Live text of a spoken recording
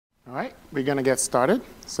All right, we're going to get started.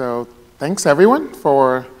 So thanks, everyone,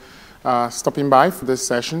 for stopping by for this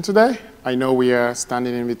session today. I know we are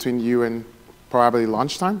standing in between you and probably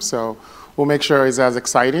lunchtime, so we'll make sure it's as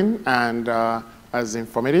exciting and as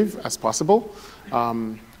informative as possible.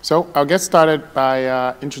 So I'll get started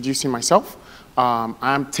by introducing myself.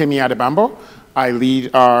 I'm Temi Adebambo. I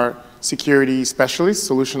lead our security specialist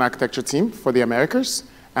solution architecture team for the Americas.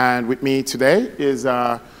 And with me today is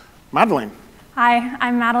Madeline. Hi,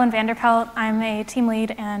 I'm Madeline Van Der Paelt. I'm a team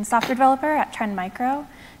lead and software developer at Trend Micro,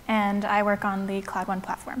 and I work on the Cloud One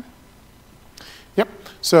platform. Yep.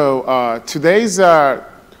 So today's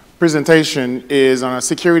presentation is on a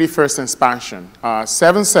security-first expansion.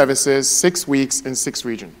 7 services, 6 weeks, in 6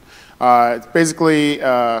 regions. It's basically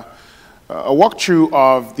a walkthrough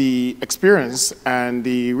of the experience and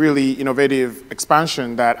the really innovative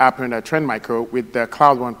expansion that happened at Trend Micro with the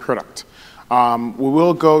Cloud One product. We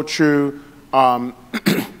will go through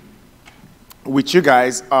with you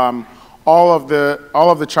guys all of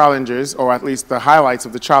the challenges, or at least the highlights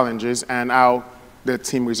of the challenges and how the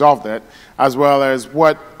team resolved it, as well as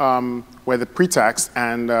what were the pretext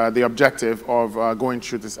and the objective of going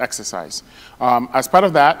through this exercise. As part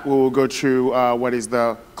of that, we will go through what is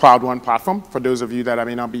the Cloud One platform, for those of you that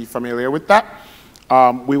may not be familiar with that.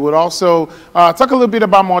 We would also talk a little bit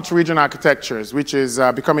about multi-region architectures, which is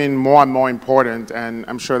becoming more and more important, and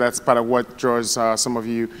I'm sure that's part of what draws some of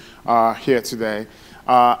you here today.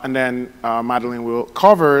 And then Madeline will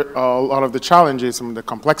cover a lot of the challenges, from the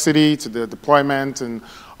complexity to the deployment and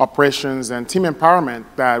operations and team empowerment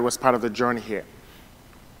that was part of the journey here.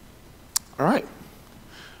 All right.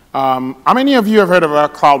 How many of you have heard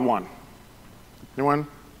of Cloud One? Anyone?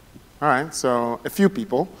 All right, so a few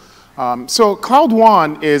people. So Cloud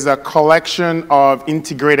One is a collection of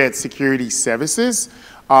integrated security services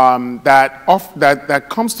that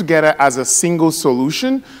comes together as a single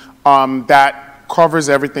solution that covers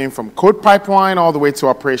everything from code pipeline all the way to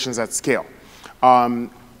operations at scale. One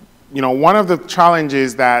of the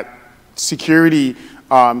challenges that security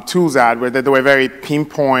tools had were that they were very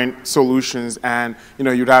pinpoint solutions, and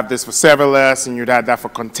you'd have this for serverless and you'd have that for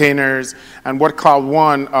containers. And what Cloud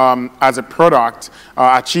One as a product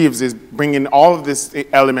achieves is bringing all of these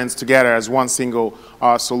elements together as one single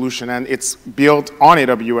solution. And it's built on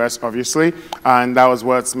AWS, obviously, and that was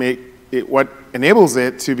what enables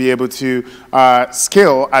it to be able to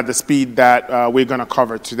scale at the speed that we're going to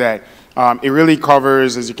cover today. It really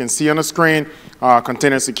covers, as you can see on the screen,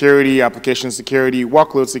 container security, application security,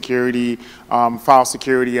 workload security, file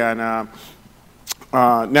security, and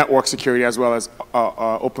network security, as well as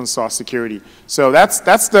open source security. So that's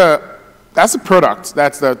the product.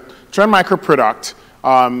 That's the Trend Micro product,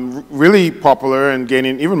 really popular and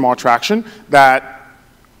gaining even more traction that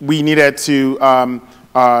we needed to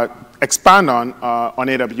expand on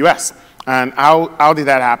AWS. And how did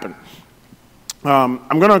that happen?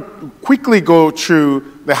 I'm going to quickly go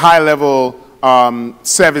through the high-level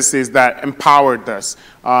services that empowered us.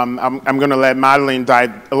 I'm going to let Madeline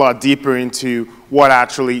dive a lot deeper into what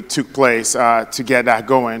actually took place to get that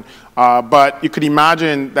going. But you could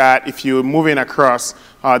imagine that if you're moving across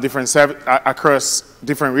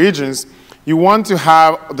different regions, you want to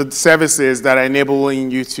have the services that are enabling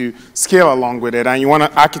you to scale along with it, and you want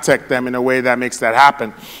to architect them in a way that makes that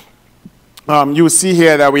happen. You will see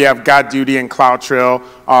here that we have GuardDuty and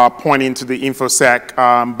CloudTrail pointing to the InfoSec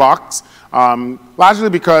box, largely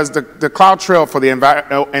because the CloudTrail for the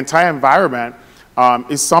entire environment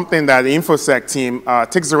is something that the InfoSec team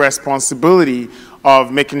takes the responsibility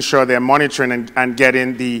of making sure they're monitoring and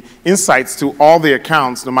getting the insights to all the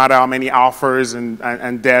accounts, no matter how many alphas and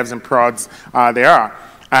devs and prods there are.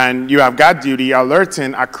 And you have GuardDuty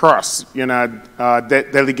alerting across,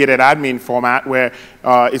 delegated admin format where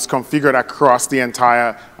it's configured across the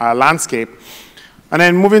entire landscape. And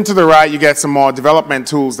then moving to the right, you get some more development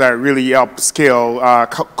tools that really help scale.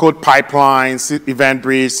 Code pipelines, Event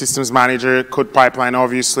Bridge, Systems Manager, Code Pipeline,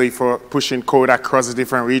 obviously, for pushing code across the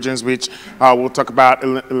different regions, which we'll talk about a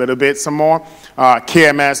little bit some more.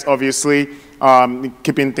 KMS, obviously,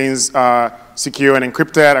 keeping things secure and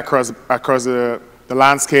encrypted across the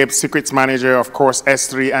landscape. Secrets Manager, of course,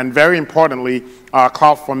 S3, and very importantly,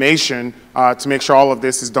 CloudFormation to make sure all of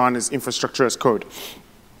this is done as infrastructure as code.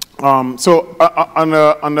 So on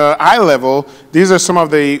the high level, these are some of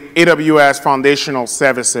the AWS foundational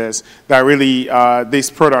services that really this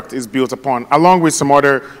product is built upon, along with some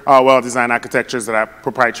other well-designed architectures that are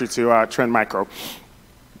proprietary to Trend Micro.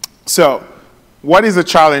 So what is the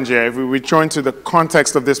challenge here? If we return to the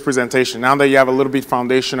context of this presentation, now that you have a little bit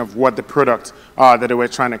foundation of what the product that we're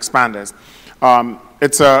trying to expand is,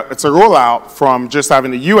 it's a rollout from just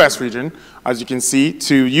having the US region, as you can see,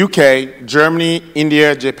 to UK, Germany,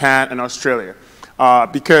 India, Japan, and Australia.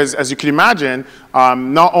 Because as you can imagine,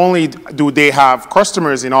 not only do they have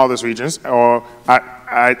customers in all those regions, or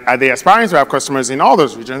are they aspiring to have customers in all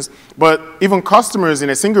those regions, but even customers in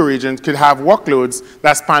a single region could have workloads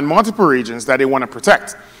that span multiple regions that they want to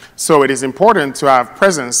protect. So it is important to have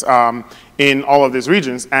presence in all of these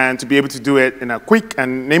regions, and to be able to do it in a quick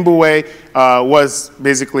and nimble way was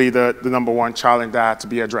basically the #1 challenge that had to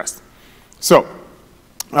be addressed. So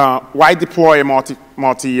why deploy a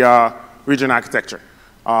multi-region architecture?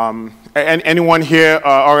 Anyone here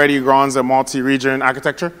already runs a multi-region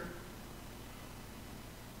architecture?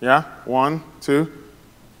 Yeah, 1, 2,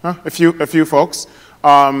 a few folks.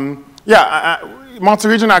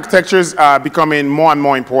 Multi-region architectures are becoming more and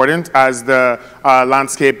more important as the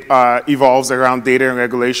landscape evolves around data and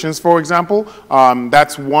regulations, for example.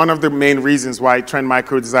 That's one of the main reasons why Trend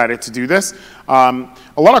Micro decided to do this. A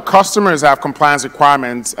lot of customers have compliance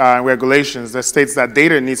requirements and regulations that states that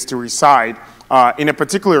data needs to reside in a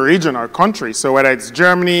particular region or country. So whether it's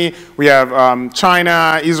Germany, we have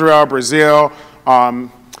China, Israel, Brazil,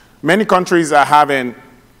 many countries are having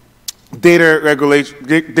data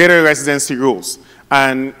residency rules.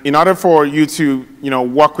 And in order for you to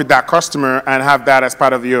work with that customer and have that as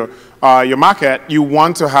part of your market, you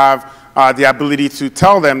want to have the ability to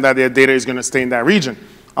tell them that their data is going to stay in that region.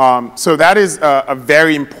 So that is a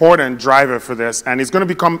very important driver for this, and it's going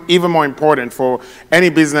to become even more important for any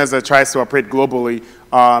business that tries to operate globally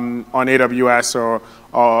on AWS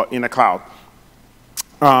or in the cloud.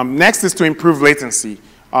 Next is to improve latency.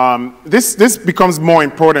 This becomes more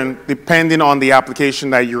important depending on the application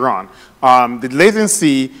that you're on. The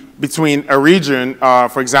latency between a region,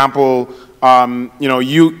 for example,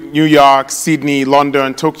 New York, Sydney,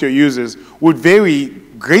 London, Tokyo users would vary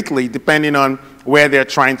greatly depending on where they're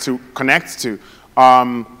trying to connect to.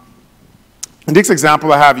 In this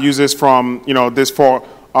example, I have users from these four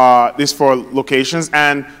locations,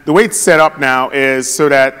 and the way it's set up now is so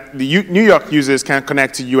that the New York users can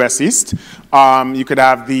connect to US East. You could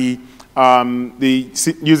have the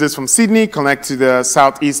users from Sydney connect to the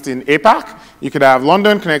Southeast in APAC. You could have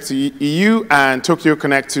London connect to EU, and Tokyo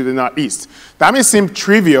connect to the Northeast. That may seem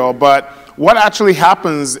trivial, but what actually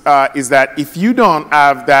happens is that if you don't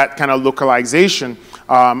have that kind of localization,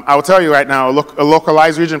 I will tell you right now, a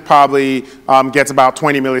localized region probably gets about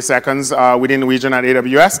 20 milliseconds within the region at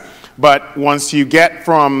AWS. But once you get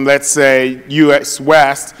from, let's say, US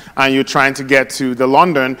West, and you're trying to get to the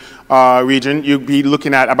London region, you'd be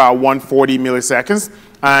looking at about 140 milliseconds.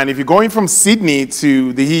 And if you're going from Sydney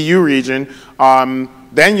to the EU region,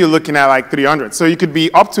 then you're looking at like 300. So you could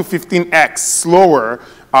be up to 15x slower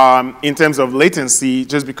in terms of latency,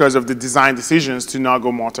 just because of the design decisions to not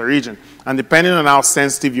go multi-region. And depending on how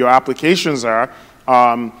sensitive your applications are,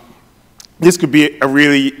 this could be a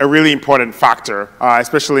really important factor,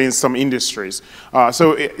 especially in some industries.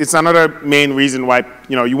 So it's another main reason why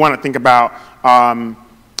you want to think about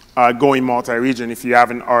going multi-region if you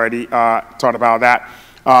haven't already thought about that.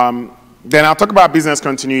 Then I'll talk about business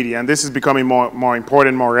continuity, and this is becoming more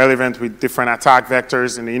important, more relevant with different attack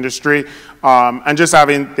vectors in the industry, and just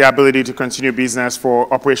having the ability to continue business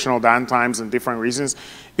for operational downtimes and different reasons.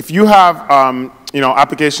 If you have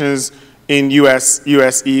applications in US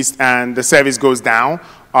East and the service goes down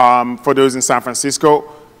for those in San Francisco,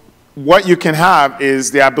 what you can have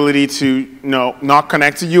is the ability to not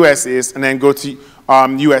connect to US East and then go to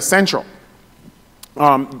US Central.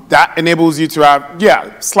 That enables you to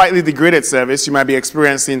have, slightly degraded service. You might be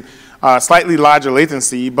experiencing slightly larger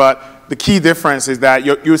latency, but the key difference is that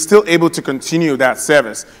you're still able to continue that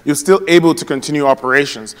service. You're still able to continue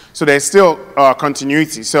operations. So there's still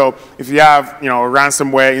continuity. So if you have a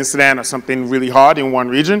ransomware incident or something really hard in one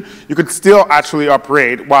region, you could still actually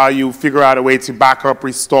operate while you figure out a way to back up,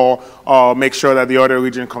 restore, or make sure that the other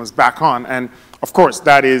region comes back on. And of course,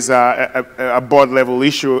 that is a board-level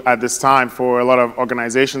issue at this time for a lot of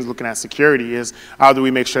organizations looking at security, is how do we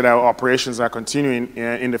make sure that our operations are continuing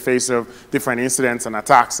in the face of different incidents and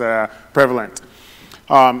attacks that are prevalent.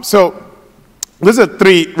 So those are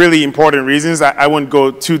three really important reasons. I won't go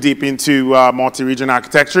too deep into multi-region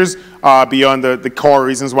architectures beyond the core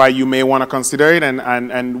reasons why you may want to consider it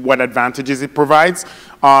and what advantages it provides.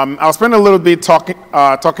 I'll spend a little bit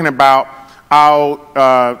talking about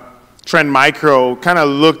how Trend Micro kind of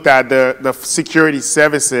looked at the security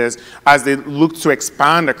services as they look to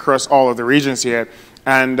expand across all of the regions here.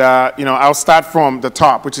 And I'll start from the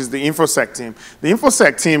top, which is the InfoSec team. The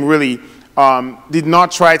InfoSec team really did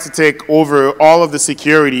not try to take over all of the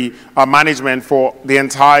security management for the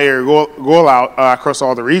entire rollout across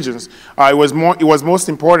all the regions. It was most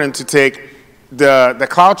important to take the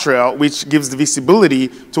CloudTrail, which gives the visibility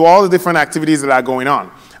to all the different activities that are going on,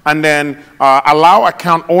 and then allow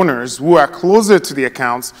account owners who are closer to the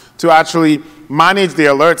accounts to actually manage the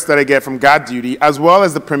alerts that they get from guard duty, as well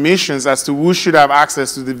as the permissions as to who should have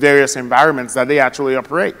access to the various environments that they actually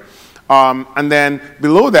operate. And then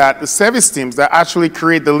below that, the service teams that actually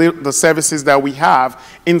create the services that we have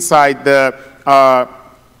inside the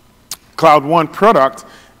Cloud One product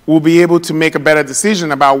will be able to make a better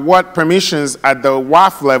decision about what permissions at the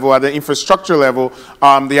WAF level, at the infrastructure level,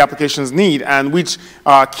 the applications need, and which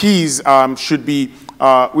keys should be,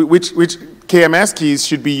 which KMS keys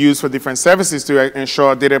should be used for different services to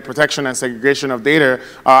ensure data protection and segregation of data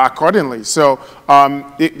accordingly. So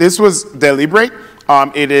this was deliberate.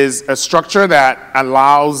 It is a structure that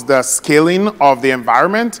allows the scaling of the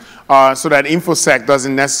environment so that InfoSec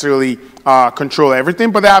doesn't necessarily control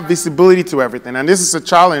everything, but they have visibility to everything. And this is a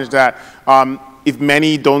challenge that if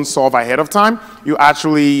many don't solve ahead of time, you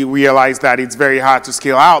actually realize that it's very hard to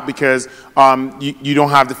scale out because you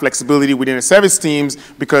don't have the flexibility within the service teams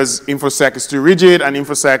because InfoSec is too rigid and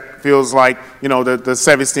InfoSec feels like, you know, the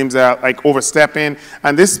service teams are like overstepping.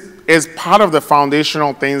 And this is part of the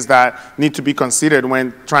foundational things that need to be considered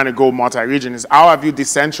when trying to go multi-region is how have you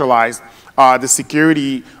decentralized the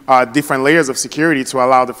security, different layers of security to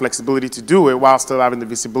allow the flexibility to do it while still having the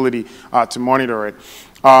visibility to monitor it.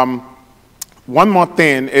 One more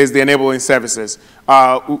thing is the enabling services.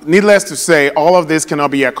 Needless to say, all of this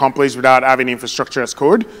cannot be accomplished without having infrastructure as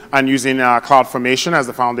code and using CloudFormation as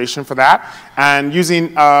the foundation for that, and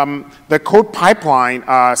using the code pipeline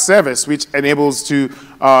service, which enables you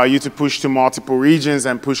to push to multiple regions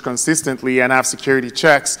and push consistently and have security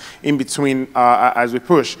checks in between as we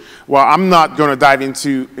push. Well, I'm not going to dive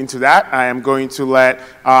into that. I am going to let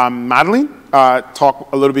Madeline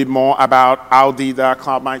talk a little bit more about how did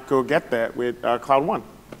Cloud Micro get there with Cloud One.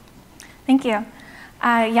 Thank you.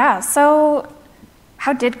 Yeah, so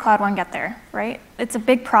how did Cloud One get there, right? It's a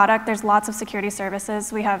big product. There's lots of security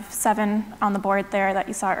services. We have 7 on the board there that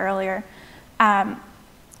you saw earlier.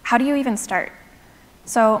 How do you even start?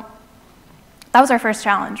 So that was our first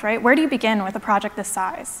challenge, right? Where do you begin with a project this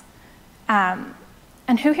size? And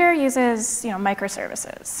who here uses,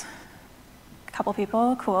 microservices? A couple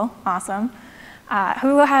people, cool, awesome.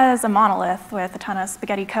 Who has a monolith with a ton of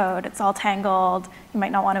spaghetti code? It's all tangled. You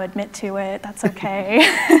might not want to admit to it. That's OK.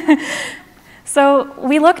 So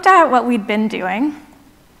we looked at what we'd been doing,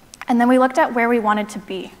 and then we looked at where we wanted to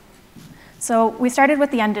be. So we started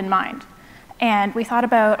with the end in mind. And we thought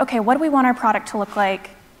about, OK, what do we want our product to look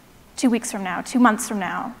like 2 weeks from now, 2 months from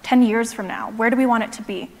now, 10 years from now? Where do we want it to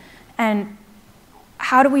be? And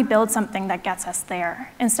how do we build something that gets us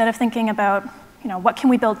there? Instead of thinking about, what can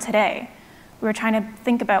we build today? We were trying to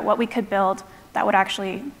think about what we could build that would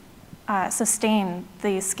actually sustain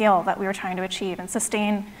the scale that we were trying to achieve and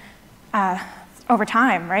sustain over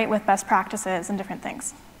time, right, with best practices and different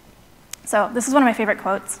things. So this is one of my favorite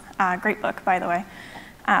quotes. Great book, by the way.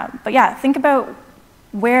 But yeah, think about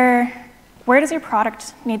where does your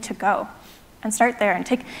product need to go? And start there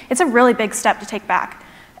and it's a really big step to take back,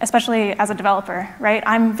 especially as a developer, right?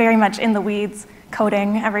 I'm very much in the weeds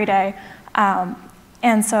coding every day.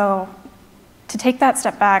 And so to take that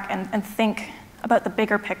step back and think about the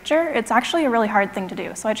bigger picture, it's actually a really hard thing to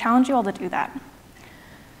do. So I challenge you all to do that.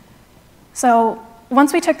 So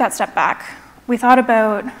once we took that step back, we thought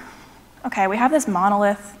about, OK, we have this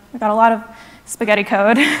monolith. We've got a lot of spaghetti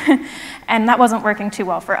code, and that wasn't working too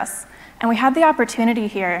well for us. And we had the opportunity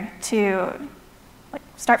here to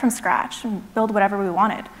start from scratch and build whatever we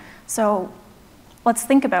wanted. So let's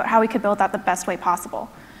think about how we could build that the best way possible.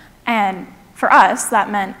 And for us, that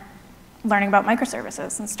meant learning about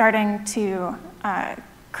microservices and starting to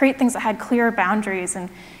create things that had clear boundaries and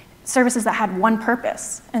services that had one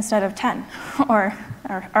purpose instead of 10 or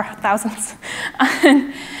thousands.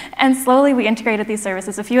 And slowly we integrated these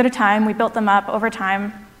services a few at a time. We built them up over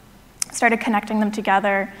time, started connecting them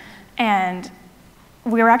together, and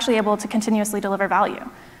we were actually able to continuously deliver value.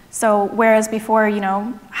 So whereas before,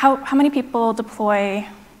 how many people deploy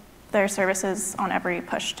their services on every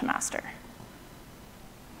push to master?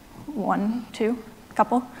 1, 2, a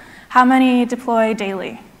couple. How many deploy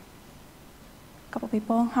daily? A couple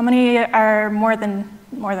people. How many are more than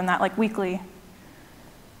that, like weekly?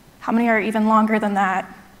 How many are even longer than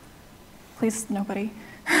that? Please, nobody.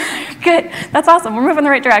 Good, that's awesome, we're moving in the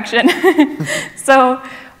right direction. So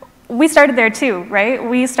we started there too, right?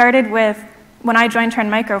 We started with, when I joined Trend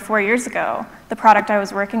Micro 4 years ago, the product I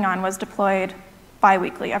was working on was deployed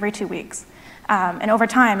bi-weekly, every 2 weeks. And over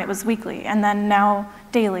time, it was weekly, and then now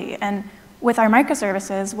daily. And with our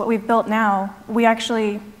microservices, what we've built now, we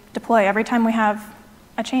actually deploy every time we have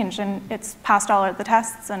a change, and it's passed all of the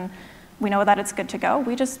tests, and we know that it's good to go.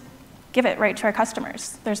 We just give it right to our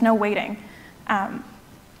customers. There's no waiting.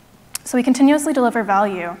 So we continuously deliver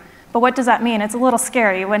value. But what does that mean? It's a little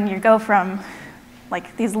scary when you go from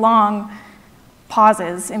like these long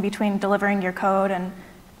pauses in between delivering your code,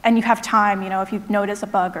 and you have time, if you notice a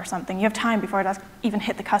bug or something, you have time before it even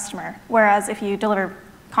hit the customer. Whereas if you deliver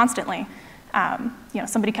constantly,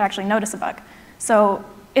 somebody could actually notice a bug. So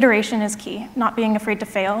iteration is key, not being afraid to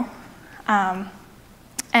fail.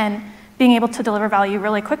 And being able to deliver value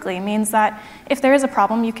really quickly means that if there is a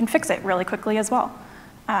problem, you can fix it really quickly as well.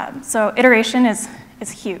 So iteration is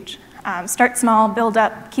huge. Start small, build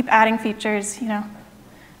up, keep adding features,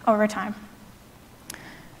 over time.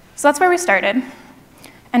 So that's where we started.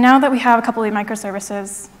 And now that we have a couple of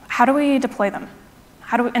microservices, how do we deploy them?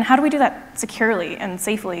 How do we do that securely and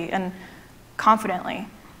safely and confidently?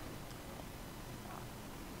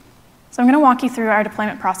 So I'm going to walk you through our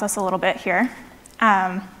deployment process a little bit here.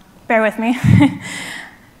 Bear with me.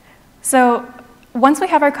 So once we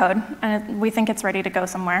have our code and we think it's ready to go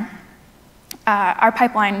somewhere, our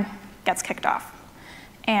pipeline gets kicked off.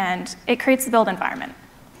 And it creates the build environment.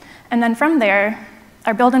 And then from there,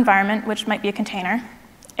 our build environment, which might be a container,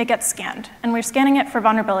 it gets scanned. And we're scanning it for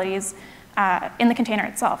vulnerabilities in the container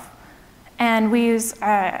itself. And we use,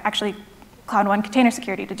 actually, Cloud One container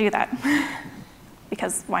security to do that,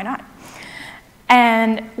 because why not?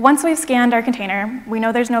 And once we've scanned our container, we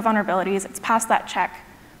know there's no vulnerabilities, it's passed that check.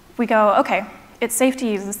 We go, OK, it's safe to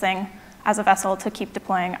use this thing as a vessel to keep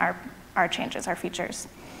deploying our changes, our features,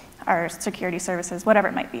 our security services, whatever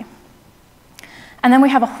it might be. And then we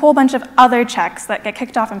have a whole bunch of other checks that get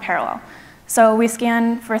kicked off in parallel. So we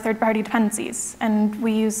scan for third-party dependencies, and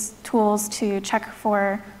we use tools to check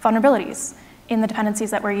for vulnerabilities in the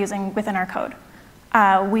dependencies that we're using within our code.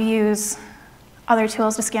 We use other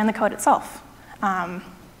tools to scan the code itself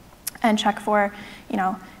and check for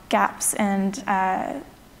gaps and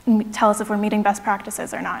tell us if we're meeting best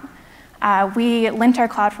practices or not. We lint our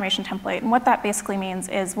CloudFormation template, and what that basically means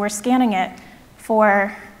is we're scanning it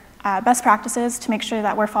for best practices to make sure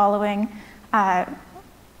that we're following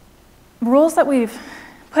rules that we've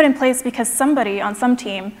put in place because somebody on some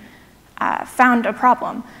team found a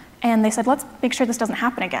problem, and they said, let's make sure this doesn't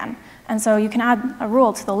happen again. And so you can add a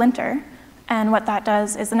rule to the linter, and what that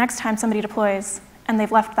does is the next time somebody deploys and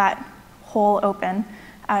they've left that hole open,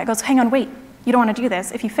 it goes, hang on, wait, you don't want to do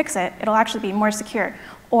this. If you fix it, it'll actually be more secure,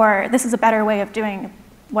 or this is a better way of doing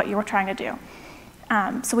what you were trying to do.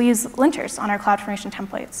 So we use linters on our CloudFormation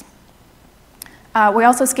templates. We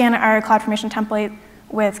also scan our CloudFormation template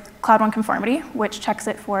with Cloud One conformity, which checks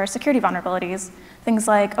it for security vulnerabilities, things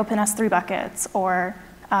like OpenS3 buckets, or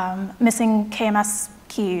missing KMS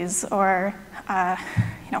keys, or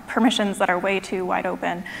permissions that are way too wide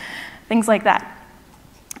open, things like that.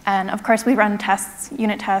 And of course, we run tests,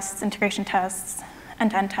 unit tests, integration tests,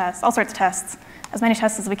 end-to-end tests, all sorts of tests, as many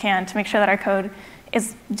tests as we can to make sure that our code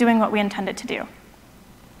is doing what we intend it to do.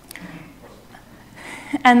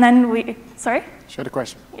 And then sorry? Sure, the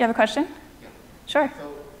question. You have a question? Yeah. Sure.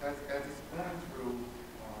 So as it's going through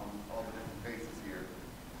all the different phases here,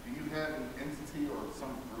 do you have an entity or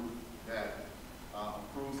some group that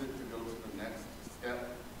approves it to go to the next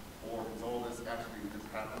step, or is all this actually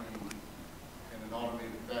just happening in an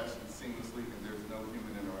automated fashion seamlessly and there's no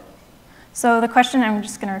human interaction? So the question, I'm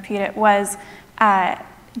just going to repeat it, was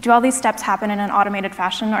do all these steps happen in an automated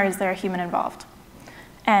fashion, or is there a human involved?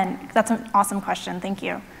 And that's an awesome question, thank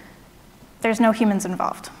you. There's no humans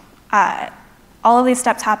involved. All of these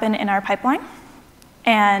steps happen in our pipeline,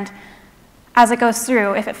 and as it goes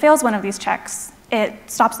through, if it fails one of these checks, it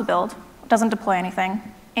stops the build, doesn't deploy anything,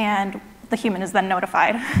 and the human is then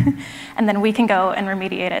notified, and then we can go and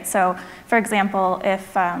remediate it. So, for example,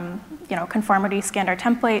 if conformity scanned our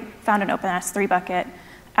template, found an OpenS3 bucket,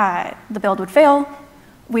 the build would fail,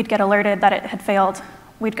 we'd get alerted that it had failed,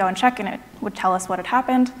 we'd go and check, and it would tell us what had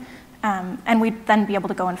happened, and we'd then be able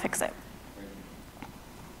to go and fix it.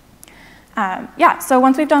 So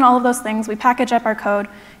once we've done all of those things, we package up our code,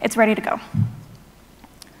 it's ready to go.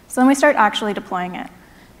 So then we start actually deploying it.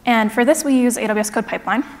 And for this, we use AWS Code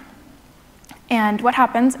Pipeline. And what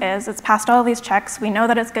happens is it's passed all of these checks, we know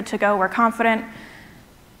that it's good to go, we're confident.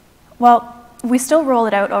 Well, we still roll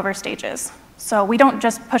it out over stages. So we don't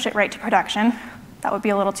just push it right to production. That would be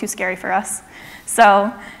a little too scary for us.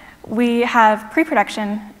 So we have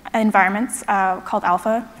pre-production environments called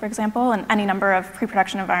alpha, for example, and any number of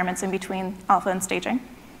pre-production environments in between alpha and staging.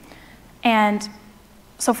 And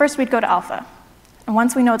so first we'd go to alpha. And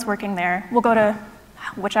once we know it's working there, we'll go to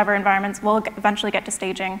whichever environments. We'll eventually get to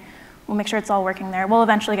staging. We'll make sure it's all working there. We'll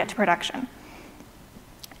eventually get to production.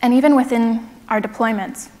 And even within our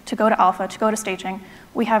deployments, to go to alpha, to go to staging,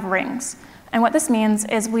 we have rings. And what this means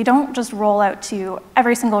is we don't just roll out to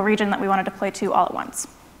every single region that we want to deploy to all at once.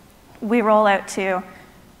 We roll out to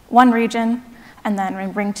one region, and then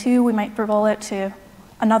in ring 2, we might roll out to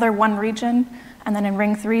another one region, and then in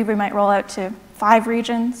ring 3, we might roll out to 5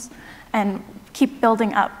 regions, and keep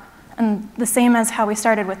building up. And the same as how we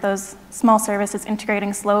started with those small services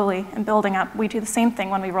integrating slowly and building up, we do the same thing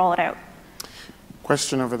when we roll it out.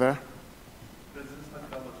 Question over there. Does this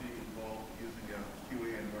methodology involve using a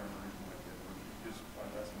QA environment like that, or just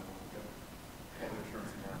less quality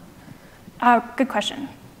assurance environment? Good question.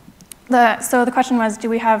 So the question was, do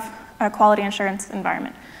we have a quality assurance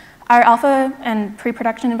environment? Our alpha and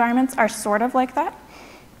pre-production environments are sort of like that.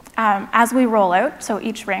 As we roll out, so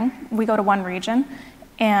each ring, we go to one region,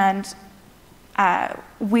 and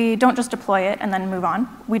we don't just deploy it and then move on.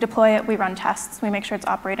 We deploy it, we run tests, we make sure it's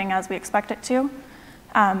operating as we expect it to.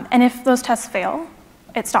 And if those tests fail,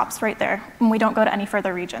 it stops right there, and we don't go to any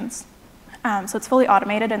further regions. So it's fully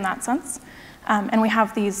automated in that sense. And we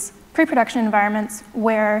have these pre-production environments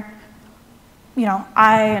where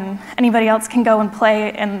I and anybody else can go and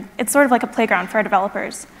play, and it's sort of like a playground for our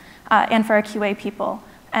developers and for our QA people,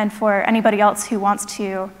 and for anybody else who wants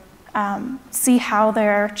to see how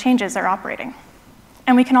their changes are operating.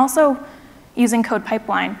 And we can also, using code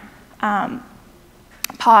pipeline,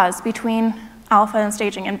 pause between alpha and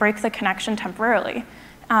staging and break the connection temporarily.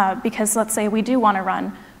 Because let's say we do want to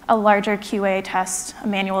run a larger QA test, a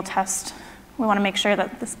manual test. We want to make sure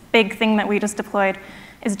that this big thing that we just deployed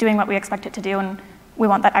is doing what we expect it to do, and we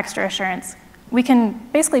want that extra assurance. We can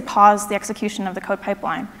basically pause the execution of the code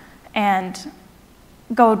pipeline and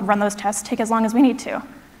go run those tests, take as long as we need to,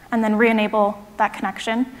 and then re-enable that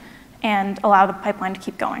connection and allow the pipeline to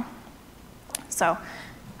keep going. So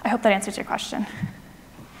I hope that answers your question.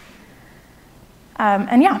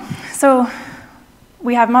 And yeah, so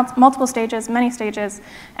we have multiple stages, many stages,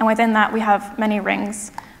 and within that we have many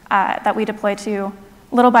rings that we deploy to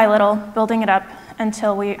little by little, building it up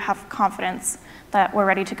until we have confidence that we're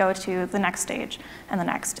ready to go to the next stage and the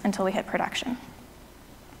next until we hit production.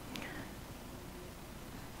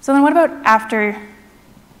 So then what about after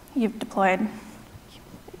you've deployed?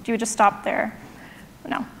 Do you just stop there?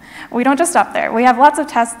 No, we don't just stop there. We have lots of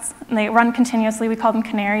tests, and they run continuously. We call them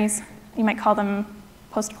canaries. You might call them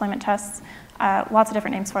post-deployment tests. Lots of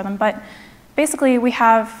different names for them. But basically, we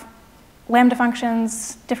have Lambda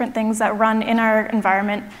functions, different things that run in our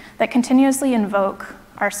environment that continuously invoke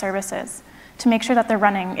our services to make sure that they're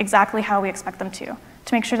running exactly how we expect them to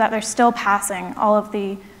make sure that they're still passing all of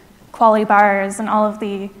the quality bars and all of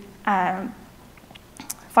the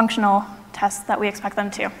functional tests that we expect them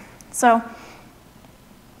to. So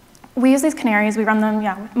we use these canaries. We run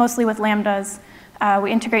them, mostly with Lambdas.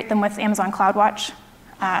 We integrate them with Amazon CloudWatch.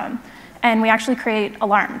 And we actually create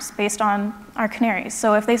alarms based on our canaries.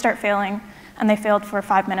 So if they start failing, and they failed for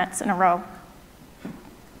 5 minutes in a row,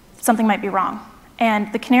 something might be wrong.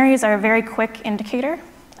 And the canaries are a very quick indicator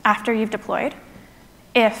after you've deployed.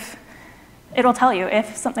 If it'll tell you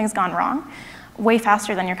if something's gone wrong, way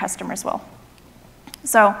faster than your customers will.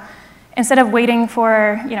 So instead of waiting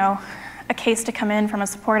for a case to come in from a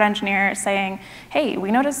support engineer saying, hey,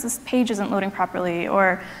 we noticed this page isn't loading properly,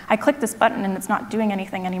 or I clicked this button and it's not doing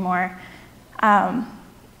anything anymore,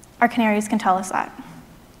 our canaries can tell us that.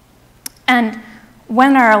 And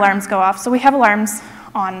when our alarms go off, so we have alarms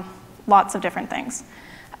on lots of different things,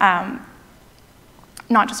 not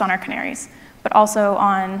just on our canaries, but also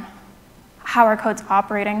on how our code's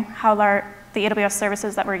operating, how the AWS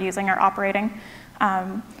services that we're using are operating.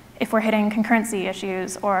 If we're hitting concurrency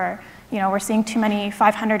issues, or we're seeing too many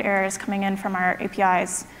 500 errors coming in from our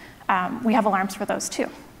APIs, we have alarms for those too.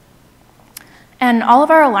 And all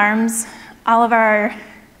of our alarms, all of our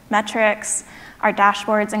metrics, our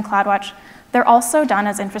dashboards in CloudWatch, they're also done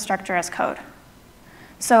as infrastructure as code.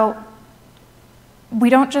 So we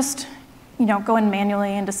don't just go in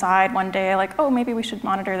manually and decide one day, like, oh, maybe we should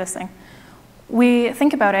monitor this thing. We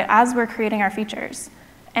think about it as we're creating our features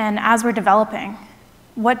and as we're developing.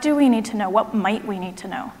 What do we need to know? What might we need to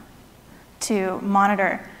know to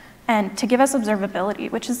monitor and to give us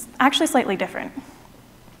observability, which is actually slightly different.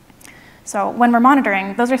 So when we're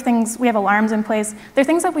monitoring, those are things, we have alarms in place. They're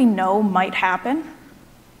things that we know might happen,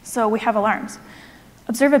 so we have alarms.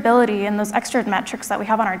 Observability and those extra metrics that we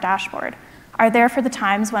have on our dashboard are there for the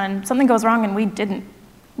times when something goes wrong and we didn't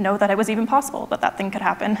know that it was even possible that that thing could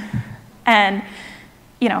happen. And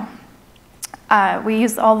we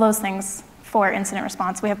use all those things for incident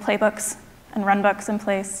response. We have playbooks and runbooks in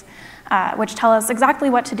place, which tell us exactly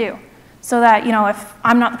what to do. So that, if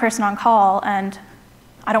I'm not the person on call and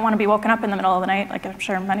I don't want to be woken up in the middle of the night, like I'm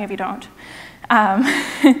sure many of you don't,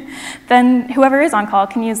 then whoever is on call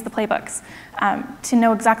can use the playbooks to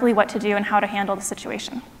know exactly what to do and how to handle the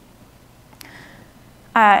situation.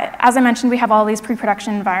 As I mentioned, we have all these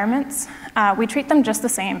pre-production environments. We treat them just the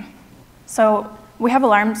same. So we have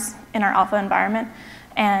alarms in our alpha environment,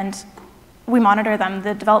 and we monitor them.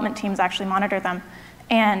 The development teams actually monitor them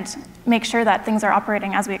and make sure that things are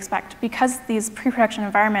operating as we expect. Because these pre-production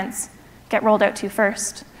environments get rolled out to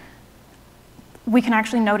first, we can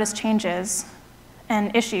actually notice changes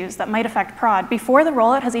and issues that might affect prod before the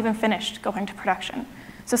rollout has even finished going to production.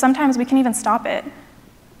 So sometimes we can even stop it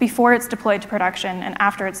before it's deployed to production and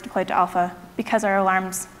after it's deployed to alpha, because our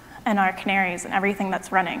alarms and our canaries and everything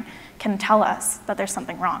that's running can tell us that there's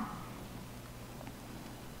something wrong.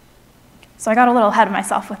 So I got a little ahead of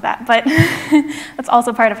myself with that, but that's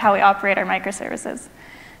also part of how we operate our microservices.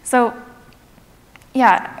 So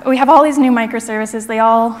yeah, we have all these new microservices. They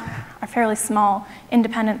all are fairly small,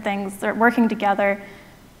 independent things. They're working together.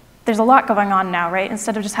 There's a lot going on now, right?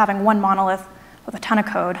 Instead of just having one monolith with a ton of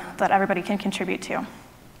code that everybody can contribute to.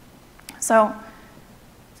 So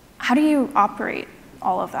how do you operate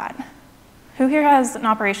all of that? Who here has an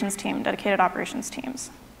operations team, dedicated operations teams?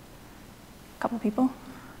 A couple people?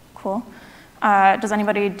 Cool. Does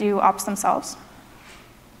anybody do ops themselves?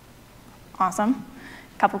 Awesome.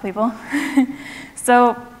 A couple people.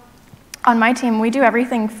 So on my team, we do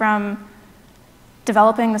everything from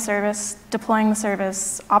developing the service, deploying the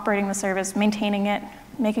service, operating the service, maintaining it,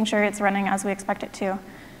 making sure it's running as we expect it to.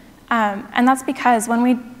 And that's because when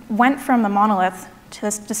we went from the monolith to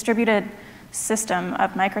this distributed system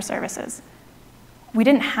of microservices, we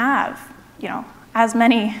didn't have, as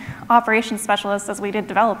many operations specialists as we did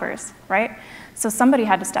developers, right? So somebody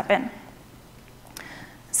had to step in.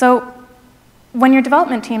 So when your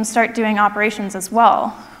development teams start doing operations as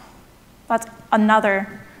well, that's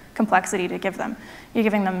another complexity to give them. You're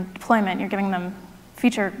giving them deployment, you're giving them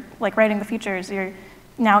feature, like writing the features, you're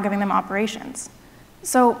now giving them operations.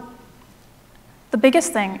 So the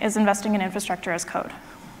biggest thing is investing in infrastructure as code.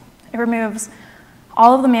 It removes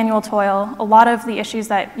all of the manual toil, a lot of the issues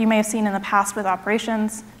that you may have seen in the past with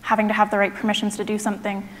operations, having to have the right permissions to do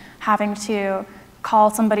something, having to call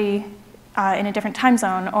somebody in a different time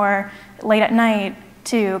zone or late at night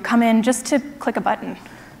to come in just to click a button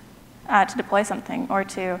to deploy something or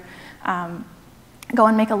to go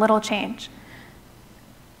and make a little change.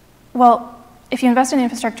 Well, if you invest in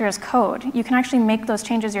infrastructure as code, you can actually make those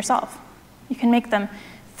changes yourself. You can make them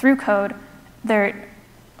through code. They're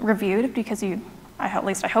reviewed because at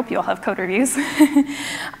least I hope you all have code reviews.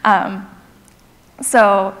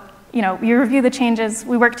 So, you review the changes,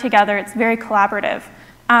 we work together, it's very collaborative.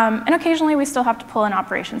 And occasionally we still have to pull in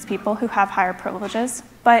operations people who have higher privileges,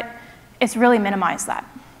 but it's really minimized that.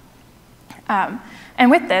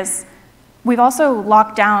 And with this, we've also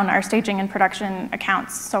locked down our staging and production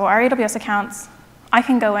accounts. So our AWS accounts, I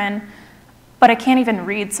can go in, but I can't even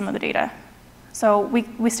read some of the data. So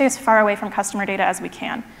we stay as far away from customer data as we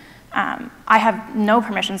can. I have no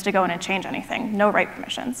permissions to go in and change anything, no write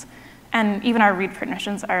permissions. And even our read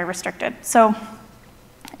permissions are restricted. So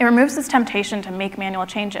it removes this temptation to make manual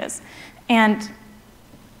changes. And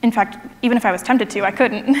in fact, even if I was tempted to, I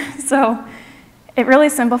couldn't. So it really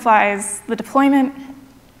simplifies the deployment.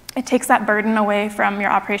 It takes that burden away from your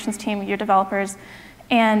operations team, your developers,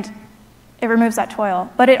 and it removes that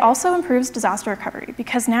toil. But it also improves disaster recovery,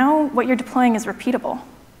 because now what you're deploying is repeatable,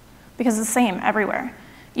 because it's the same everywhere.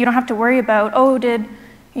 You don't have to worry about, oh, did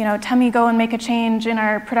Temi go and make a change in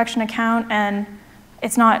our production account and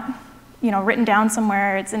it's not written down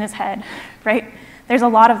somewhere, it's in his head, right? There's a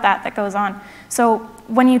lot of that goes on. So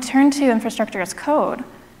when you turn to infrastructure as code,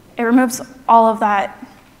 it removes all of that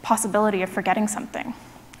possibility of forgetting something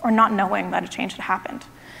or not knowing that a change had happened.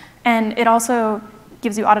 And it also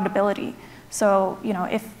gives you auditability. So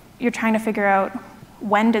if you're trying to figure out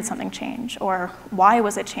when did something change or why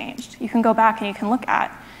was it changed, you can go back and you can look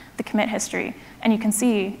at the commit history and you can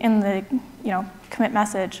see in the commit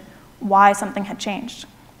message why something had changed.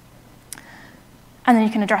 And then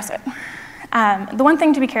you can address it. The one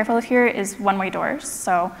thing to be careful of here is one-way doors,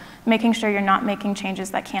 so making sure you're not making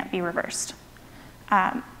changes that can't be reversed.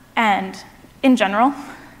 And in general,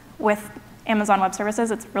 with Amazon Web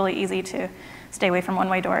Services, it's really easy to stay away from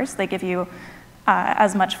one-way doors. They give you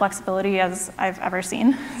as much flexibility as I've ever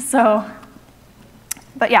seen. So,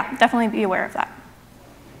 but yeah, definitely be aware of that.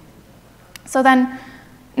 So then,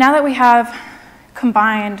 now that we have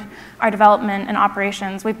combined our development and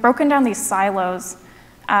operations, we've broken down these silos.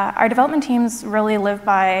 Our development teams really live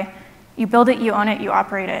by You build it, you own it, you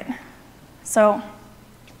operate it. So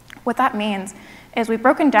what that means is we've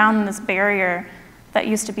broken down this barrier that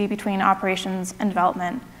used to be between operations and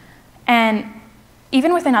development. And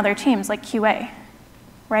even within other teams like QA,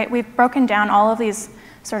 right? We've broken down all of these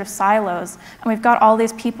sort of silos, and we've got all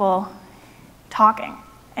these people talking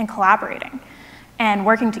and collaborating and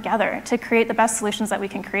working together to create the best solutions that we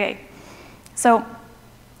can create. So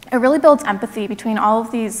it really builds empathy between all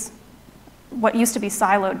of these, what used to be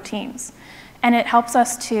siloed teams. And it helps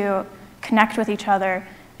us to connect with each other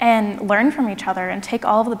and learn from each other and take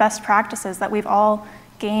all of the best practices that we've all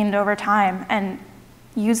gained over time and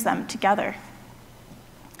use them together.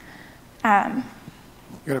 You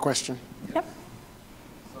got a question? Yep.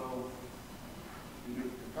 So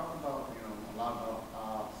you talk about, a lot about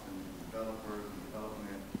ops and developers and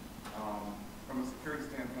development. From a security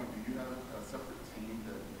standpoint, do you have a separate team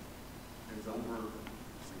that is over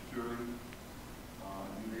security?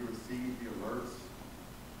 Do they receive the alerts?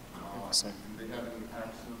 Do they have any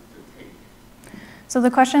actions to take? So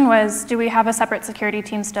the question was, do we have a separate security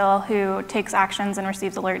team still who takes actions and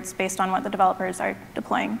receives alerts based on what the developers are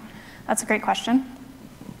deploying? That's a great question.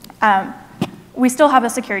 We still have a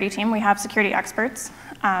security team. We have security experts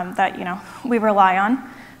that we rely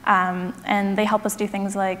on, and they help us do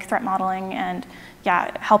things like threat modeling and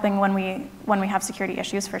helping when we have security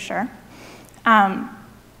issues for sure.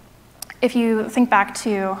 If you think back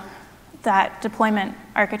to that deployment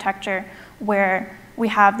architecture where we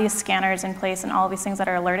have these scanners in place and all of these things that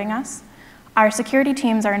are alerting us, our security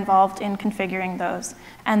teams are involved in configuring those,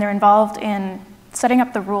 and they're involved in setting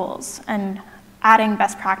up the rules and adding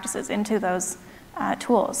best practices into those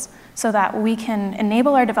tools so that we can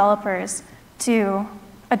enable our developers to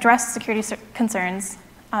address security concerns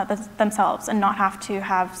themselves and not have to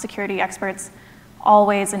have security experts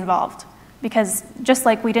always involved. Because just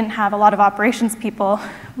like we didn't have a lot of operations people,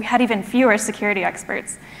 we had even fewer security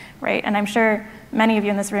experts, right? And I'm sure many of you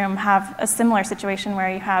in this room have a similar situation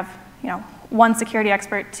where you have one security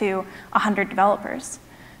expert to 100 developers.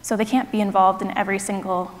 So they can't be involved in every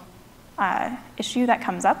single issue that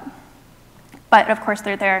comes up. But of course,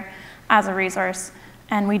 they're there as a resource,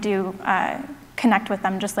 and we do connect with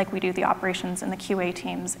them just like we do the operations and the QA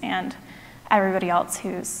teams and everybody else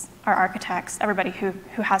who's our architects, everybody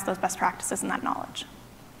who has those best practices and that knowledge.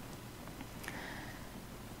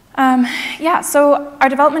 So our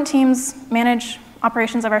development teams manage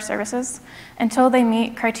operations of our services until they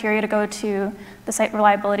meet criteria to go to the site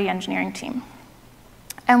reliability engineering team.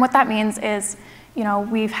 And what that means is,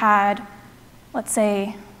 we've had, let's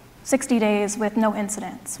say, 60 days with no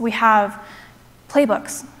incidents. We have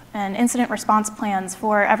playbooks and incident response plans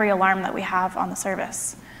for every alarm that we have on the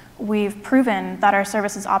service. We've proven that our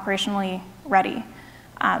service is operationally ready.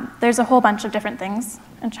 There's a whole bunch of different things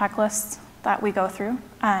and checklists that we go through.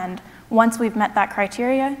 And once we've met that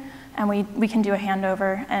criteria, and we can do a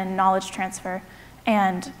handover and knowledge transfer,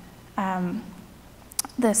 and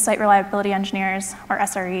the site reliability engineers, or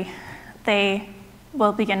SRE, they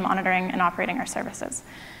will begin monitoring and operating our services.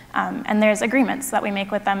 And there's agreements that we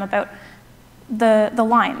make with them about the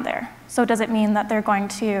line there. So does it mean that they're going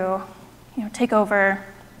to take over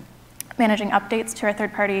managing updates to our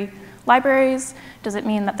third-party libraries? Does it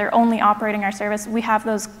mean that they're only operating our service? We have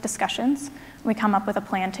those discussions. We come up with a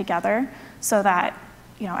plan together so that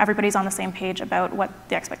everybody's on the same page about what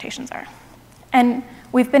the expectations are. And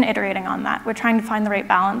we've been iterating on that. We're trying to find the right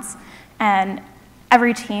balance, and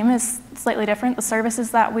every team is slightly different. The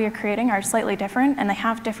services that we are creating are slightly different, and they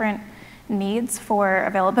have different needs for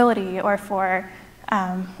availability or for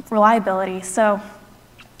reliability. So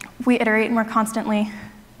we iterate, and we're constantly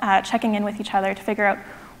checking in with each other to figure out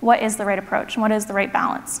what is the right approach and what is the right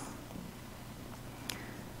balance.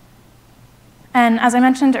 And as I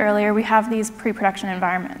mentioned earlier, we have these pre-production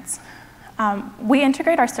environments. We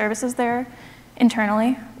integrate our services there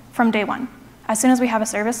internally from day one. As soon as we have a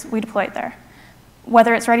service, we deploy it there.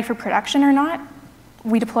 Whether it's ready for production or not,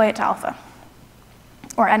 we deploy it to alpha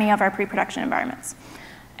or any of our pre-production environments.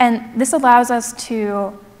 And this allows us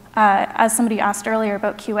to, as somebody asked earlier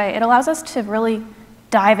about QA, it allows us to really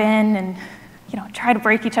dive in and try to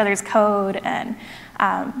break each other's code and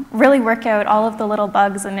really work out all of the little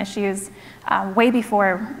bugs and issues way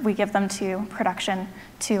before we give them to production,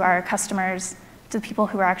 to our customers, to the people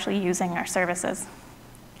who are actually using our services.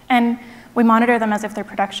 And we monitor them as if they're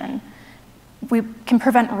production. We can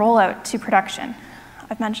prevent rollout to production.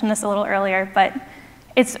 I've mentioned this a little earlier, but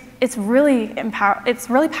it's really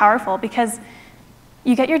powerful because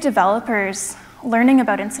you get your developers learning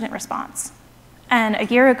about incident response. And a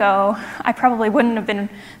year ago, I probably wouldn't have been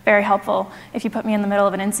very helpful if you put me in the middle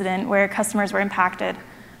of an incident where customers were impacted.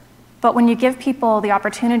 But when you give people the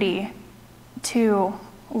opportunity to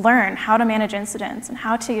learn how to manage incidents and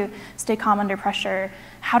how to stay calm under pressure,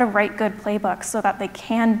 how to write good playbooks so that they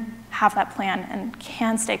can have that plan and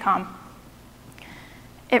can stay calm.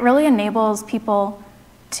 It really enables people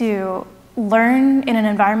to learn in an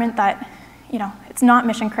environment that, it's not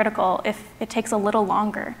mission critical if it takes a little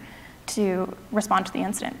longer to respond to the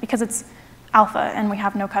incident because it's alpha and we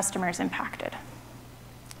have no customers impacted.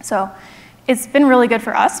 So it's been really good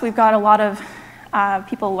for us. We've got a lot of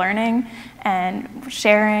people learning and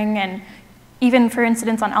sharing, and even for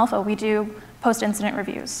incidents on alpha, we do post-incident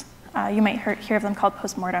reviews. You might hear of them called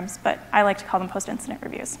postmortems, but I like to call them post-incident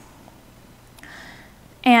reviews.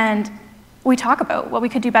 And we talk about what we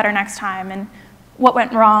could do better next time and what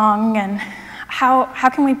went wrong and how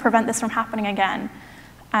can we prevent this from happening again.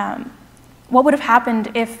 What would have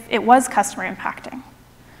happened if it was customer impacting?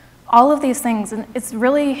 All of these things, and it's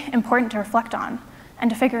really important to reflect on and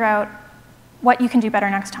to figure out what you can do better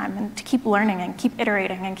next time and to keep learning and keep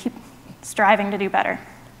iterating and keep striving to do better.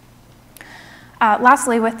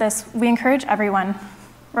 Lastly, with this, we encourage everyone,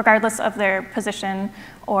 regardless of their position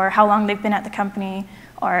or how long they've been at the company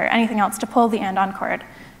or anything else, to pull the and-on cord.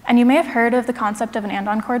 And you may have heard of the concept of an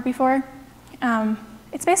and-on cord before.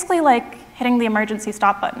 It's basically like hitting the emergency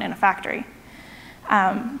stop button in a factory.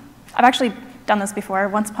 I've actually done this before.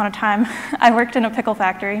 Once upon a time, I worked in a pickle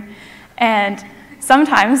factory, and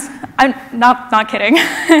sometimes, I'm not kidding,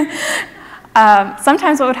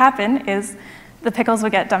 sometimes what would happen is the pickles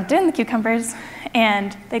would get dumped in, the cucumbers,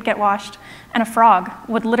 and they'd get washed, and a frog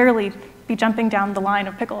would literally be jumping down the line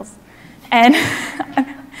of pickles. And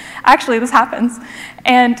actually, this happens.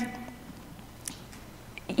 And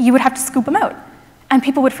you would have to scoop them out. And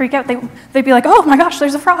people would freak out. They'd be like, oh my gosh,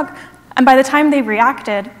 there's a frog. And by the time they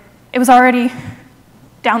reacted, it was already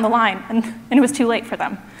down the line, and it was too late for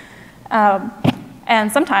them. And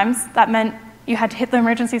sometimes that meant you had to hit the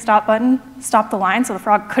emergency stop button, stop the line so the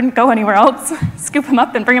frog couldn't go anywhere else, scoop him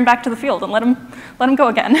up and bring him back to the field and let him go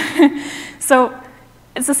again. So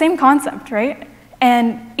it's the same concept, right?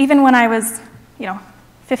 And even when I was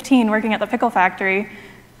 15 working at the pickle factory,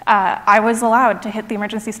 I was allowed to hit the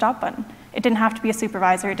emergency stop button. It didn't have to be a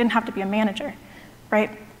supervisor, it didn't have to be a manager, right?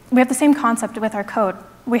 We have the same concept with our code.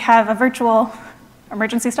 We have a virtual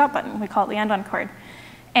emergency stop button, we call it the and-on cord.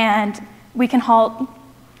 And we can halt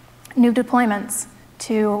new deployments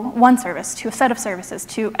to one service, to a set of services,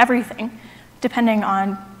 to everything, depending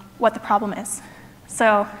on what the problem is.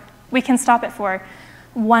 So we can stop it for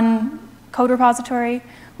one code repository,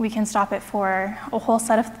 we can stop it for a whole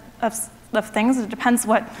set of things. It depends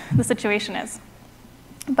what the situation is.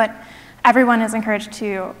 But everyone is encouraged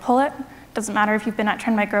to pull it. Doesn't matter if you've been at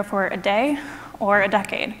Trend Micro for a day or a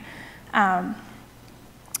decade.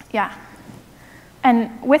 Yeah.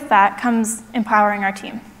 And with that comes empowering our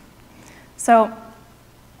team. So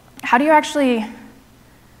how do you actually,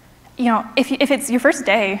 if it's your first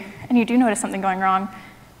day and you do notice something going wrong,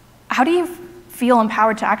 how do you feel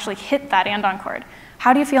empowered to actually hit that and-on cord?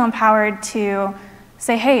 How do you feel empowered to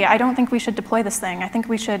say, hey, I don't think we should deploy this thing. I think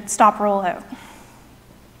we should stop rollout.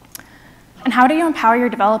 And how do you empower your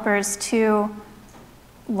developers to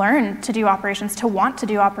learn to do operations, to want to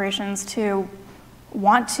do operations, to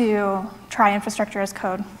want to try infrastructure as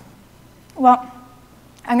code? Well,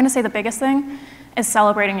 I'm going to say the biggest thing is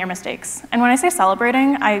celebrating your mistakes. And when I say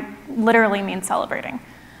celebrating, I literally mean celebrating.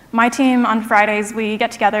 My team on Fridays, we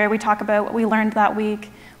get together, we talk about what we learned that week,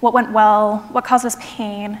 what went well, what caused us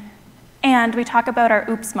pain, and we talk about our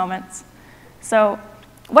oops moments. So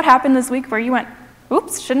what happened this week where you went,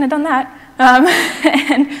 oops, shouldn't have done that?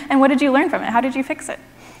 And what did you learn from it? How did you fix it?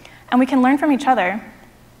 And we can learn from each other,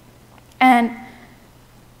 and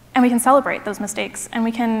we can celebrate those mistakes, and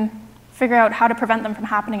we can figure out how to prevent them from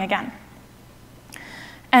happening again.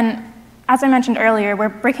 And as I mentioned earlier, we're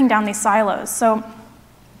breaking down these silos. So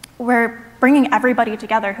we're bringing everybody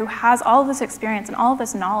together who has all of this experience and all of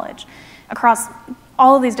this knowledge across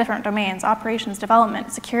all of these different domains, operations,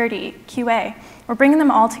 development, security, QA. We're bringing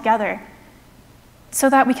them all together so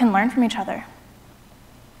that we can learn from each other,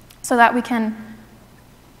 so that we can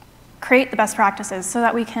create the best practices, so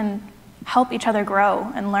that we can help each other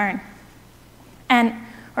grow and learn. And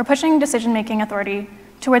we're pushing decision-making authority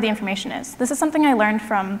to where the information is. This is something I learned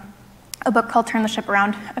from a book called Turn the Ship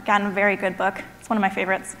Around. Again, a very good book. It's one of my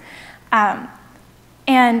favorites.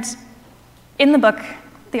 And in the book,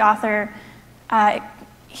 the author,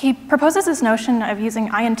 he proposes this notion of using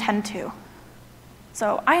I intend to.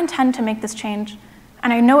 So I intend to make this change,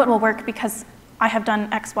 and I know it will work because I have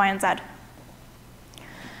done X, Y, and Z.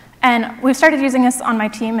 And we've started using this on my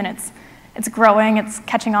team, and it's growing, it's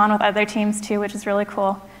catching on with other teams too, which is really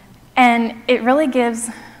cool. And it really gives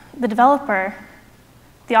the developer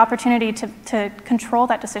the opportunity to control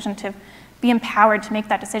that decision, to be empowered to make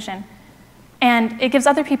that decision. And it gives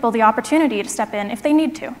other people the opportunity to step in if they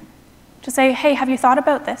need to say, hey, have you thought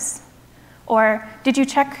about this? Or did you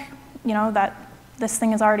check, that this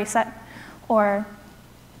thing is already set? Or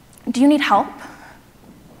do you need help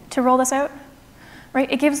to roll this out? Right?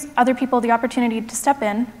 It gives other people the opportunity to step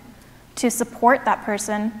in, to support that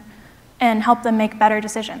person, and help them make better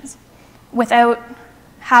decisions without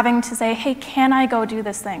having to say, hey, can I go do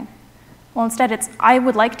this thing? Well, instead it's, I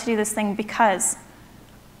would like to do this thing because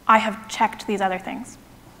I have checked these other things.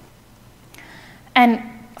 And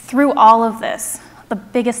through all of this, the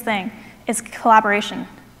biggest thing is collaboration,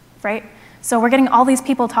 right? So we're getting all these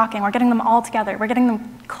people talking, we're getting them all together, we're getting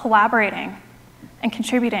them collaborating and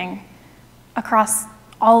contributing across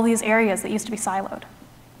all these areas that used to be siloed.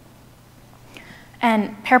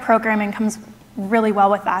 And pair programming comes really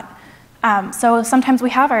well with that. So sometimes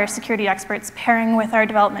we have our security experts pairing with our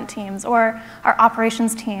development teams or our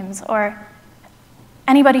operations teams or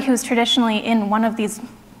anybody who's traditionally in one of these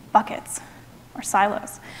buckets or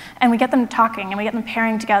silos. And we get them talking and we get them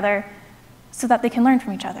pairing together so that they can learn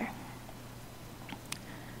from each other.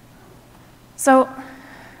 So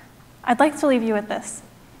I'd like to leave you with this.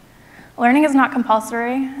 Learning is not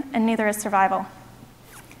compulsory, and neither is survival.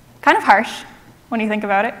 Kind of harsh when you think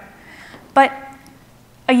about it. But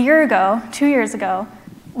a year ago, 2 years ago,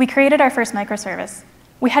 we created our first microservice.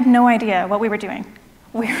 We had no idea what we were doing.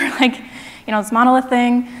 We were like, this monolith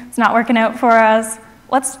thing, it's not working out for us.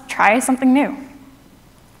 Let's try something new,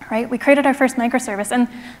 right? We created our first microservice, and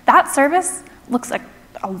that service looks like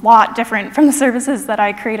a lot different from the services that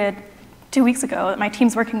I created 2 weeks ago that my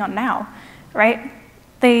team's working on now, right?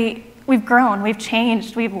 We've grown, we've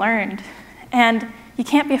changed, we've learned, and you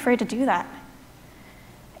can't be afraid to do that.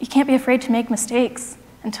 You can't be afraid to make mistakes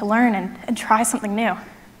and to learn and try something new.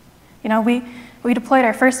 We deployed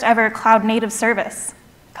our first ever cloud native service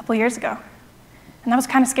a couple years ago, and that was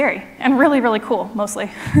kind of scary and really, really cool,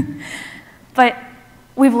 mostly. But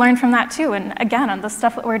we've learned from that too, and again, on the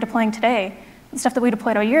stuff that we're deploying today, the stuff that we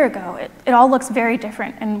deployed a year ago, it all looks very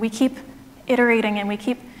different, and we keep iterating and we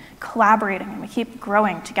keep collaborating and we keep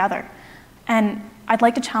growing together. And I'd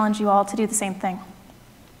like to challenge you all to do the same thing,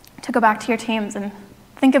 to go back to your teams and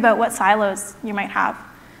think about what silos you might have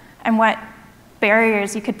and what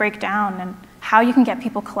barriers you could break down and how you can get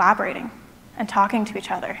people collaborating and talking to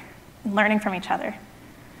each other and learning from each other.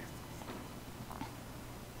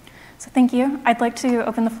 So thank you. I'd like to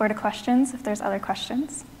open the floor to questions if there's other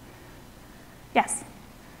questions. Yes?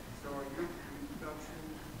 So are your pre-production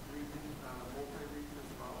region multi-region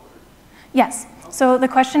as well? Yes. So the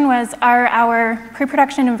question was, are our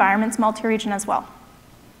pre-production environments multi-region as well?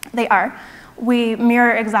 They are. We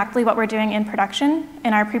mirror exactly what we're doing in production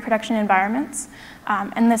in our pre-production environments,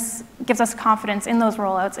 and this gives us confidence in those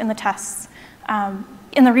rollouts, in the tests,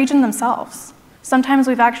 in the region themselves. Sometimes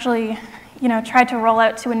we've actually, tried to roll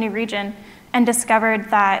out to a new region and discovered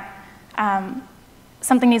that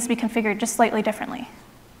something needs to be configured just slightly differently,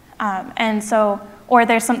 or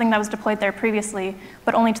there's something that was deployed there previously,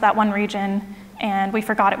 but only to that one region, and we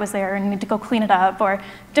forgot it was there and need to go clean it up, or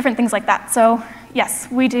different things like that. So yes,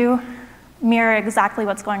 we do mirror exactly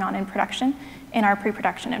what's going on in production in our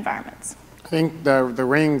pre-production environments. I think the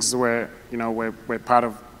rings were part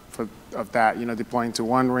of that, deploying to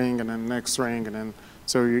one ring and then next ring, and then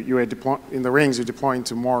so you are in the rings, you're deploying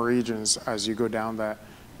to more regions as you go down that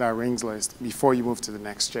rings list before you move to the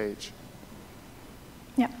next stage.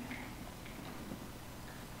 Yep.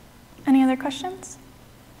 Any other questions?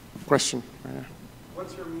 Question? Right here.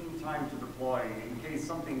 What's your mean time to deploy in case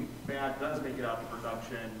something bad does make it out to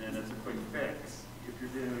production and it's a quick fix? If you're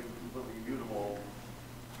doing completely immutable,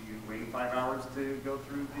 do you wait 5 hours to go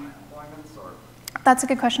through the deployments, or? That's a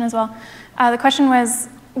good question as well. The question was,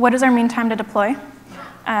 what is our mean time to deploy,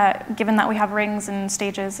 given that we have rings and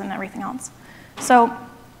stages and everything else? So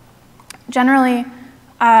generally,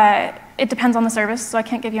 it depends on the service, so I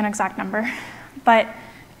can't give you an exact number. But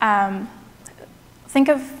think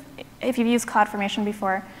of, if you've used CloudFormation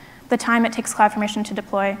before, the time it takes CloudFormation to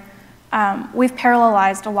deploy. We've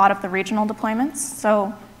parallelized a lot of the regional deployments.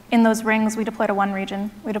 So in those rings, we deploy to one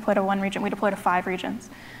region, we deploy to one region, we deploy to 5 regions.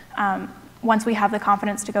 Once we have the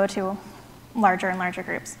confidence to go to larger and larger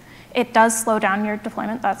groups. It does slow down your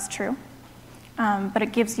deployment, that's true. But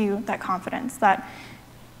it gives you that confidence that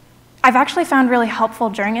I've actually found really helpful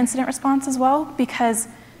during incident response as well, because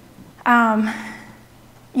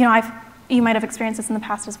you might have experienced this in the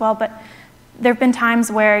past as well, but there have been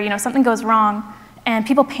times where something goes wrong and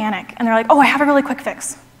people panic and they're like, oh, I have a really quick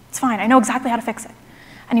fix. It's fine, I know exactly how to fix it.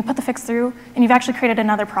 And you put the fix through and you've actually created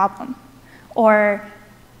another problem. Or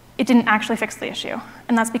it didn't actually fix the issue.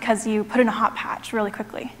 And that's because you put in a hot patch really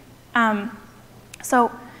quickly.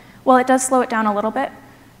 So while it does slow it down a little bit,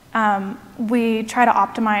 we try to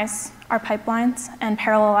optimize our pipelines and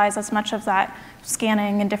parallelize as much of that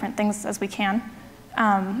scanning and different things as we can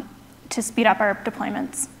to speed up our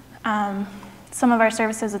deployments. Some of our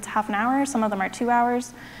services, it's half an hour, some of them are 2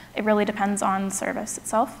 hours. It really depends on the service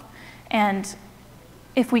itself. And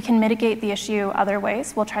if we can mitigate the issue other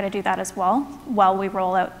ways, we'll try to do that as well while we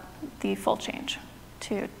roll out the full change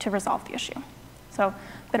to resolve the issue. So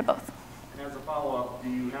a bit of both. And as a follow-up, do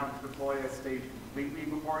you have to deploy a stage completely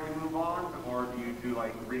before you move on? Or do you do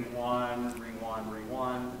like ring one,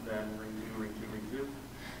 then ring two?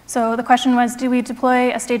 So the question was, do we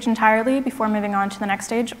deploy a stage entirely before moving on to the next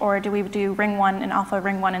stage, or do we do ring one in alpha,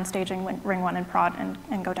 ring one in staging, ring one in prod,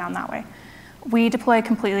 and go down that way? We deploy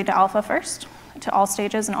completely to alpha first, to all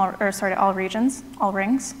stages, and all regions, all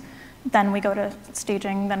rings. Then we go to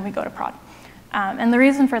staging, then we go to prod. And the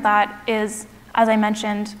reason for that is, as I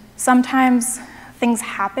mentioned, sometimes things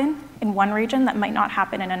happen in one region that might not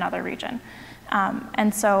happen in another region.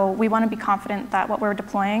 And so we want to be confident that what we're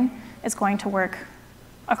deploying is going to work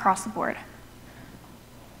across the board.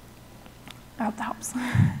 I hope that helps.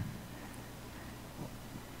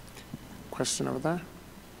 Question over there?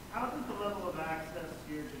 How does the level of access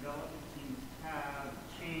your development teams have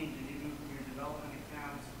changed as you move from your development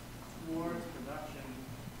accounts towards production?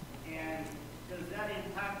 And does that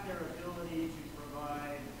impact their ability to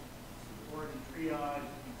provide support and triage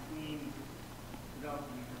between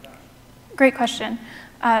development and production? Great question.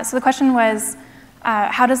 So the question was,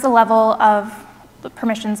 how does the level of the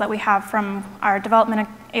permissions that we have from our development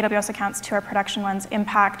AWS accounts to our production ones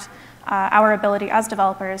impact our ability as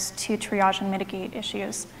developers to triage and mitigate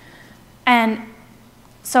issues? And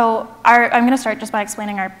so I'm going to start just by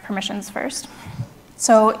explaining our permissions first.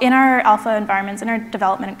 So in our alpha environments, in our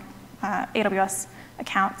development AWS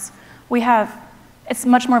accounts, it's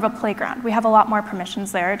much more of a playground. We have a lot more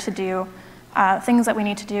permissions there to do things that we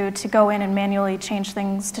need to do, to go in and manually change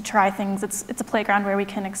things, to try things. It's a playground where we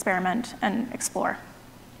can experiment and explore.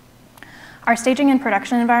 Our staging and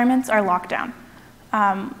production environments are locked down.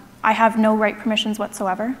 I have no write permissions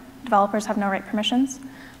whatsoever. Developers have no write permissions.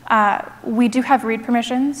 We do have read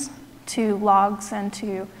permissions to logs and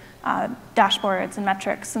to dashboards and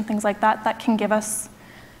metrics and things like that can give us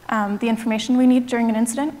the information we need during an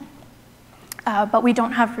incident. But we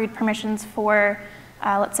don't have read permissions for,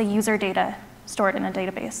 let's say, user data stored in a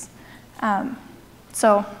database.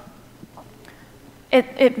 So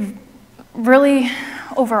it really,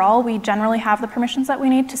 overall, we generally have the permissions that we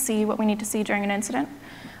need to see what we need to see during an incident.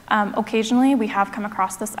 Occasionally, we have come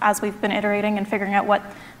across this as we've been iterating and figuring out what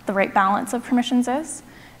the right balance of permissions is.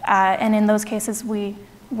 And in those cases, we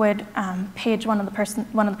would page one of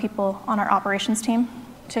the people on our operations team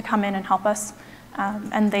to come in and help us.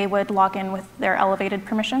 And they would log in with their elevated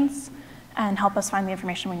permissions and help us find the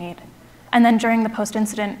information we need. And then during the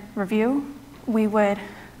post-incident review, we would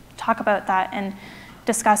talk about that and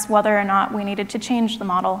discuss whether or not we needed to change the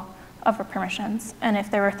model of our permissions, and if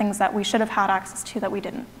there were things that we should have had access to that we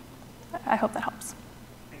didn't. I hope that helps.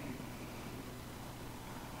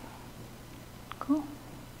 Cool.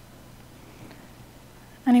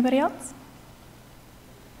 Anybody else?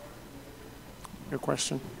 Your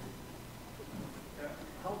question?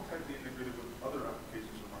 How tightly integrated with other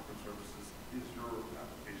applications or microservices is your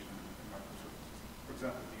application in microservices? For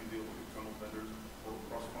example, do you deal with external vendors or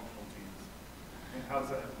cross-functional teams? And how does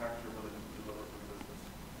that impact your ability to deliver for the business?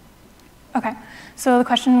 Okay, so the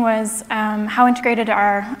question was, how integrated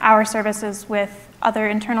are our services with other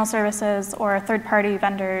internal services or third-party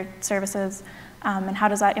vendor services, and how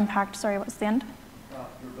does that impact, sorry, what's the end?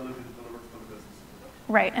 Your ability to deliver for the business.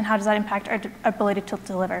 Right, and how does that impact our ability to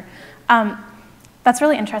deliver? That's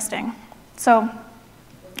really interesting. So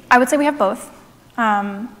I would say we have both.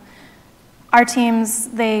 Our teams,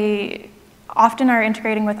 they often are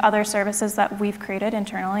integrating with other services that we've created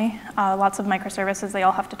internally. Lots of microservices, they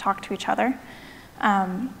all have to talk to each other,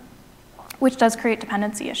 which does create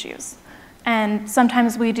dependency issues. And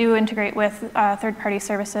sometimes we do integrate with third-party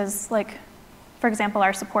services, like, for example,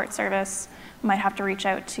 our support service might have to reach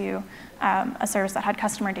out to a service that had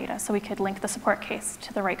customer data, so we could link the support case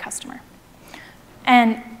to the right customer.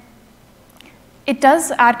 And it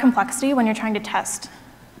does add complexity when you're trying to test,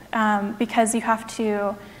 because you have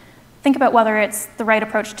to think about whether it's the right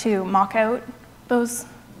approach to mock out those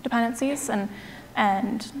dependencies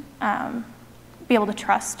and be able to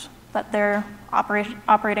trust that they're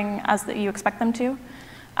operating as you expect them to.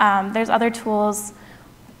 There's other tools,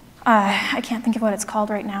 I can't think of what it's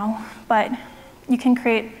called right now, but you can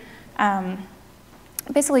create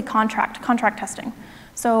basically contract testing.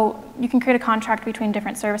 So you can create a contract between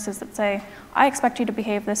different services that say, I expect you to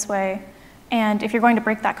behave this way, and if you're going to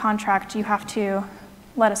break that contract, you have to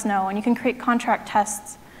let us know. And you can create contract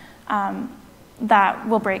tests that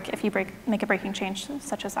will break if you make a breaking change,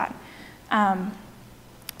 such as that.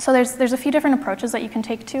 So there's a few different approaches that you can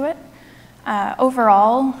take to it.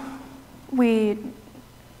 Overall,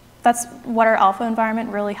 that's what our alpha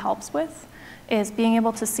environment really helps with, is being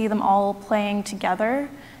able to see them all playing together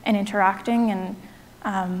and interacting and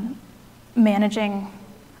managing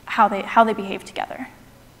how they behave together.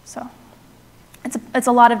 So it's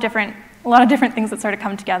a lot of different things that sort of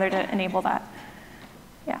come together to enable that.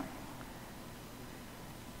 Yeah.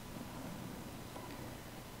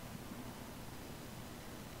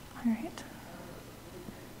 All right.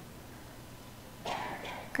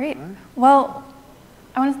 Great. Well,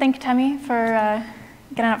 I want to thank Temi for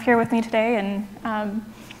getting up here with me today, and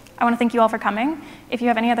I want to thank you all for coming. If you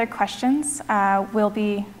have any other questions, we'll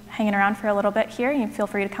be hanging around for a little bit here. You feel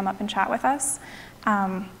free to come up and chat with us.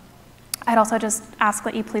 I'd also just ask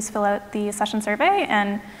that you please fill out the session survey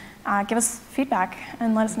and give us feedback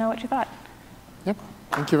and let us know what you thought. Yep.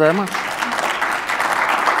 Thank you very much.